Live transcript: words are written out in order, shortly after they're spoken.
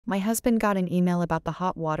My husband got an email about the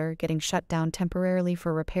hot water getting shut down temporarily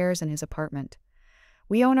for repairs in his apartment.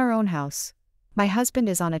 We own our own house. My husband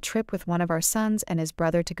is on a trip with one of our sons and his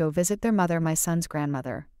brother to go visit their mother, my son's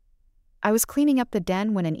grandmother. I was cleaning up the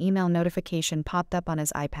den when an email notification popped up on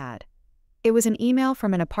his iPad. It was an email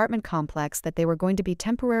from an apartment complex that they were going to be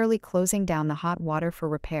temporarily closing down the hot water for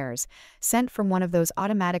repairs, sent from one of those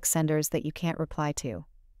automatic senders that you can't reply to.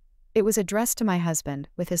 It was addressed to my husband,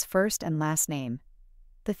 with his first and last name.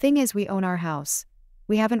 The thing is, we own our house.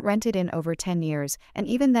 We haven't rented in over 10 years, and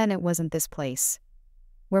even then it wasn't this place.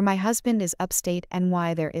 Where my husband is upstate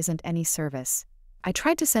NY, there isn't any service. I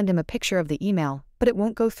tried to send him a picture of the email, but it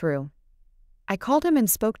won't go through. I called him and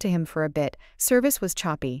spoke to him for a bit. Service was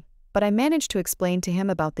choppy, but I managed to explain to him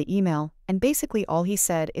about the email, and basically all he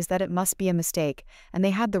said is that it must be a mistake, and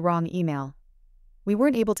they had the wrong email. We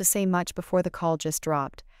weren't able to say much before the call just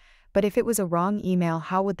dropped, but if it was a wrong email,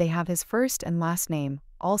 how would they have his first and last name,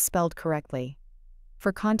 all spelled correctly?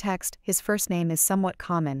 For context, his first name is somewhat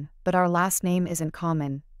common, but our last name isn't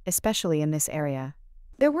common, especially in this area.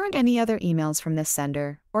 There weren't any other emails from this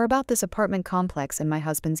sender, or about this apartment complex in my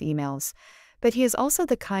husband's emails, but he is also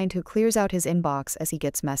the kind who clears out his inbox as he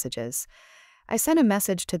gets messages. I sent a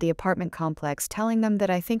message to the apartment complex telling them that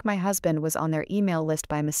I think my husband was on their email list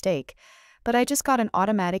by mistake, but I just got an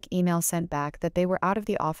automatic email sent back that they were out of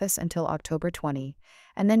the office until October 20,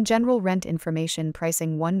 and then general rent information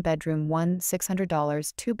pricing 1 bedroom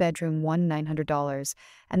 $600, 2 bedroom $900,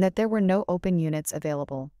 and that there were no open units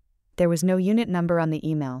available. There was no unit number on the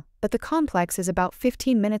email, but the complex is about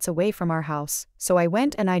 15 minutes away from our house, so I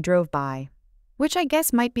went and I drove by. Which I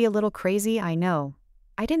guess might be a little crazy, I know.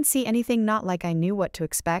 I didn't see anything, not like I knew what to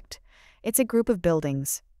expect. It's a group of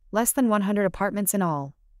buildings, less than 100 apartments in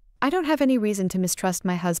all. I don't have any reason to mistrust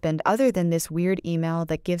my husband other than this weird email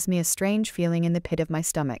that gives me a strange feeling in the pit of my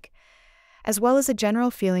stomach, as well as a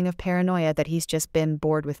general feeling of paranoia that he's just been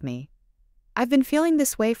bored with me. I've been feeling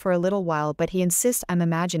this way for a little while, but he insists I'm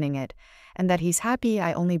imagining it, and that he's happy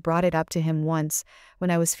I only brought it up to him once,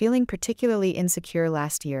 when I was feeling particularly insecure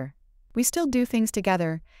last year. We still do things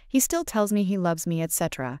together, he still tells me he loves me,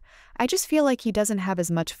 etc. I just feel like he doesn't have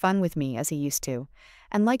as much fun with me as he used to,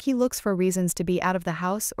 and like he looks for reasons to be out of the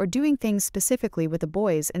house or doing things specifically with the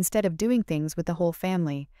boys instead of doing things with the whole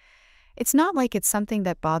family. It's not like it's something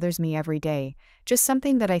that bothers me every day, just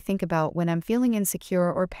something that I think about when I'm feeling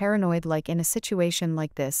insecure or paranoid, like in a situation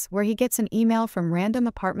like this where he gets an email from random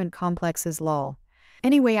apartment complexes lol.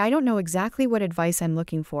 Anyway, I don't know exactly what advice I'm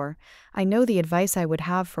looking for. I know the advice I would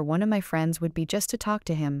have for one of my friends would be just to talk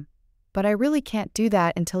to him. But I really can't do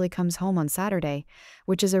that until he comes home on Saturday,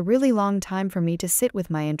 which is a really long time for me to sit with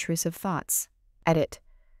my intrusive thoughts. Edit.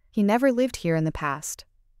 He never lived here in the past.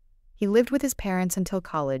 He lived with his parents until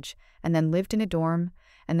college, and then lived in a dorm,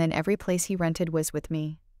 and then every place he rented was with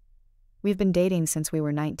me. We've been dating since we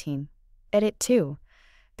were 19. Edit 2.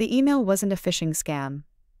 The email wasn't a phishing scam.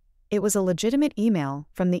 It was a legitimate email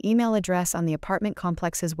from the email address on the apartment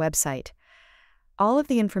complex's website. All of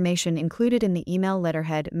the information included in the email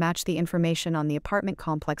letterhead matched the information on the apartment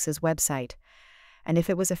complex's website. And if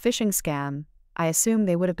it was a phishing scam, I assume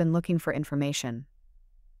they would have been looking for information.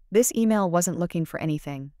 This email wasn't looking for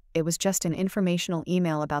anything. It was just an informational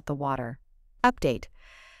email about the water. Update.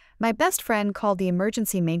 My best friend called the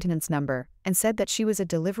emergency maintenance number and said that she was a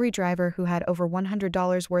delivery driver who had over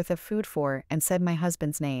 $100 worth of food for and said my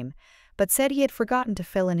husband's name, but said he had forgotten to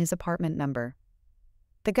fill in his apartment number.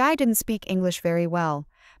 The guy didn't speak English very well,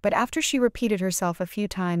 but after she repeated herself a few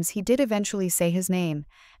times, he did eventually say his name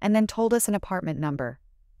and then told us an apartment number.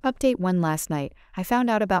 Update 1. Last night, I found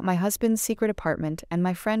out about my husband's secret apartment and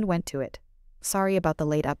my friend went to it. Sorry about the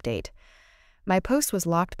late update. My post was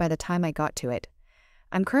locked by the time I got to it.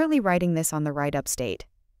 I'm currently writing this on the write-up state.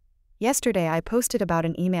 Yesterday I posted about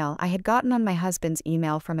an email I had gotten on my husband's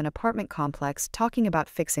email from an apartment complex talking about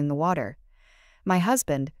fixing the water. My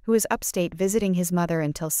husband, who is upstate visiting his mother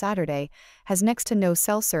until Saturday, has next to no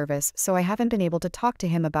cell service, so I haven't been able to talk to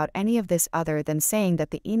him about any of this other than saying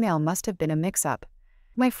that the email must have been a mix-up.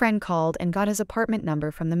 My friend called and got his apartment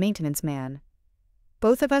number from the maintenance man.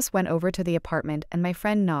 Both of us went over to the apartment and my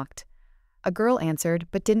friend knocked. A girl answered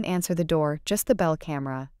but didn't answer the door, just the bell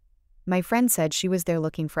camera. My friend said she was there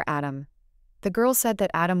looking for Adam. The girl said that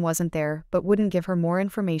Adam wasn't there but wouldn't give her more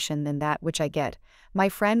information than that, which I get. My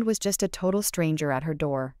friend was just a total stranger at her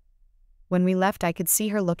door. When we left, I could see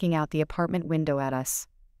her looking out the apartment window at us.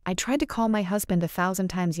 I tried to call my husband 1,000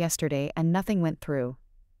 times yesterday and nothing went through.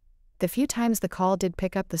 The few times the call did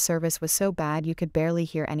pick up, the service was so bad you could barely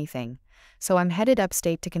hear anything, so I'm headed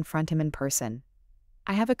upstate to confront him in person.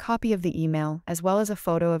 I have a copy of the email, as well as a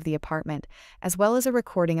photo of the apartment, as well as a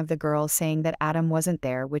recording of the girl saying that Adam wasn't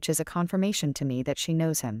there, which is a confirmation to me that she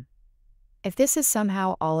knows him. If this is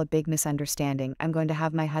somehow all a big misunderstanding, I'm going to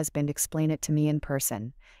have my husband explain it to me in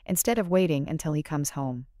person, instead of waiting until he comes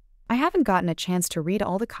home. I haven't gotten a chance to read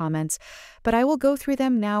all the comments, but I will go through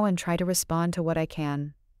them now and try to respond to what I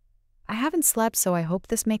can. I haven't slept, so I hope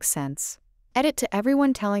this makes sense. Edit to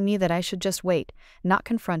everyone telling me that I should just wait, not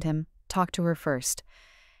confront him, talk to her first.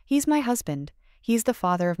 He's my husband. He's the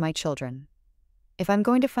father of my children. If I'm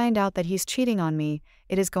going to find out that he's cheating on me,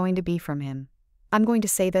 it is going to be from him. I'm going to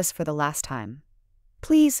say this for the last time.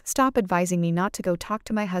 Please stop advising me not to go talk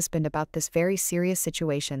to my husband about this very serious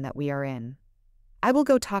situation that we are in. I will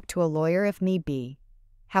go talk to a lawyer if need be.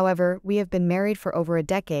 However, we have been married for over a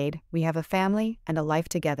decade, we have a family and a life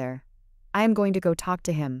together. I am going to go talk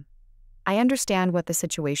to him. I understand what the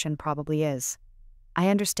situation probably is. I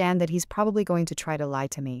understand that he's probably going to try to lie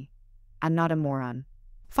to me. I'm not a moron.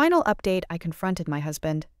 Final update: I confronted my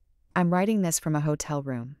husband. I'm writing this from a hotel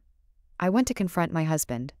room. I went to confront my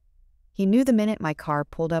husband. He knew the minute my car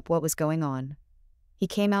pulled up what was going on. He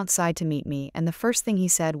came outside to meet me, and the first thing he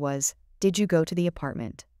said was, "Did you go to the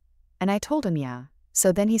apartment?" And I told him yeah.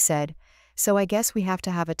 So then he said, "So I guess we have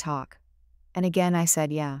to have a talk." And again I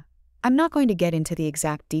said yeah. I'm not going to get into the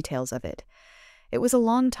exact details of it. It was a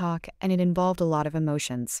long talk, and it involved a lot of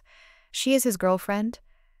emotions. She is his girlfriend.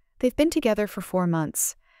 They've been together for 4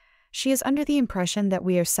 months. She is under the impression that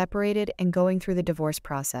we are separated and going through the divorce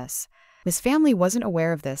process. His family wasn't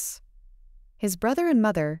aware of this. His brother and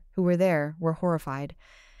mother, who were there, were horrified.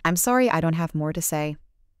 I'm sorry, I don't have more to say.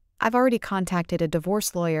 I've already contacted a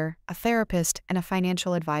divorce lawyer, a therapist, and a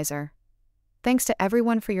financial advisor. Thanks to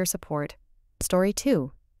everyone for your support. Story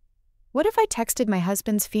 2. What if I texted my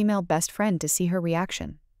husband's female best friend to see her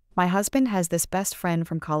reaction? My husband has this best friend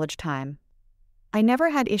from college time. I never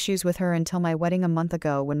had issues with her until my wedding a month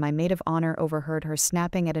ago, when my maid of honor overheard her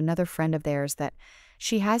snapping at another friend of theirs that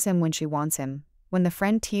she has him when she wants him, when the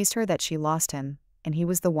friend teased her that she lost him, and he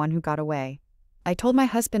was the one who got away. I told my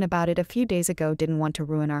husband about it a few days ago, didn't want to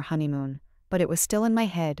ruin our honeymoon, but it was still in my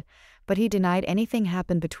head, but he denied anything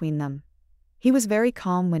happened between them. He was very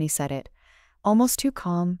calm when he said it, almost too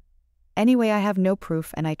calm. Anyway, I have no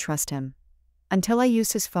proof and I trust him. Until I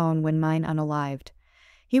used his phone when mine unalived.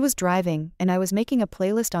 He was driving and I was making a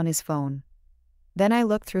playlist on his phone. Then I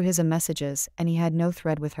looked through his messages and he had no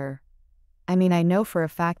thread with her. I mean, I know for a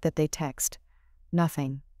fact that they text.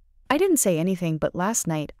 Nothing. I didn't say anything, but last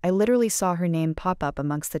night I literally saw her name pop up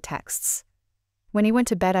amongst the texts. When he went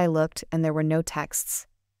to bed I looked and there were no texts.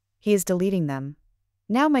 He is deleting them.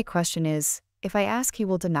 Now my question is, if I ask he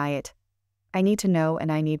will deny it. I need to know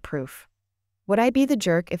and I need proof. Would I be the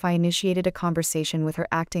jerk if I initiated a conversation with her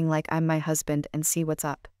acting like I'm my husband and see what's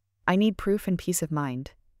up? I need proof and peace of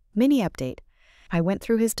mind. Mini update. I went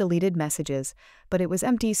through his deleted messages, but it was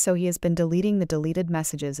empty, so he has been deleting the deleted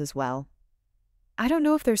messages as well. I don't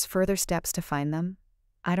know if there's further steps to find them.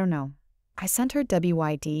 I don't know. I sent her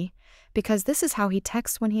WYD, because this is how he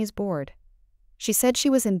texts when he's bored. She said she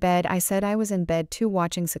was in bed. I said I was in bed too,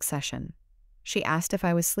 watching Succession. She asked if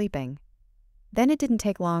I was sleeping. Then it didn't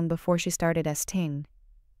take long before she started STing,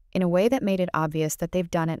 in a way that made it obvious that they've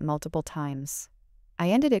done it multiple times. I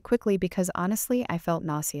ended it quickly because honestly I felt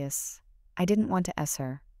nauseous. I didn't want to S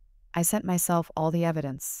her. I sent myself all the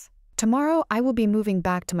evidence. Tomorrow I will be moving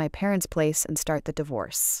back to my parents' place and start the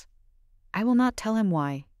divorce. I will not tell him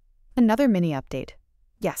why. Another mini update.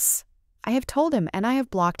 Yes, I have told him and I have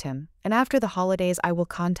blocked him, and after the holidays I will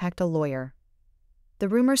contact a lawyer. The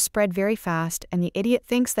rumors spread very fast, and the idiot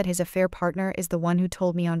thinks that his affair partner is the one who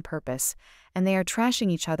told me on purpose, and they are trashing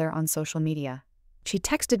each other on social media. She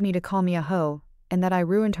texted me to call me a hoe, and that I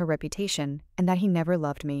ruined her reputation, and that he never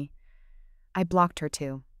loved me. I blocked her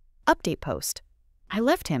too. Update post. I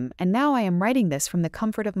left him, and now I am writing this from the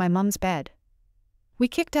comfort of my mom's bed. We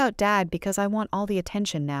kicked out Dad because I want all the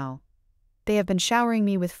attention now. They have been showering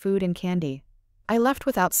me with food and candy. I left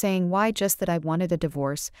without saying why, just that I wanted a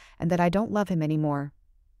divorce and that I don't love him anymore.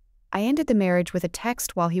 I ended the marriage with a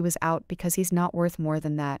text while he was out because he's not worth more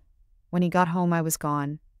than that. When he got home I was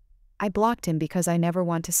gone. I blocked him because I never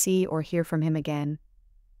want to see or hear from him again.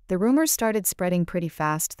 The rumors started spreading pretty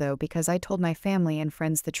fast though, because I told my family and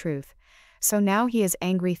friends the truth. So now he is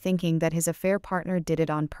angry, thinking that his affair partner did it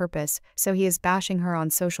on purpose, so he is bashing her on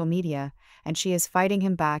social media, and she is fighting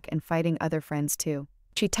him back and fighting other friends too.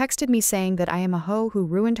 She texted me saying that I am a hoe who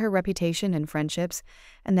ruined her reputation and friendships,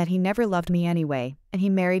 and that he never loved me anyway, and he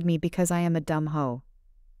married me because I am a dumb hoe.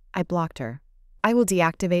 I blocked her. I will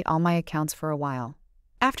deactivate all my accounts for a while.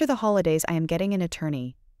 After the holidays I am getting an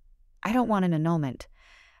attorney. I don't want an annulment.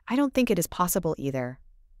 I don't think it is possible either.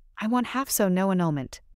 I want half so no annulment.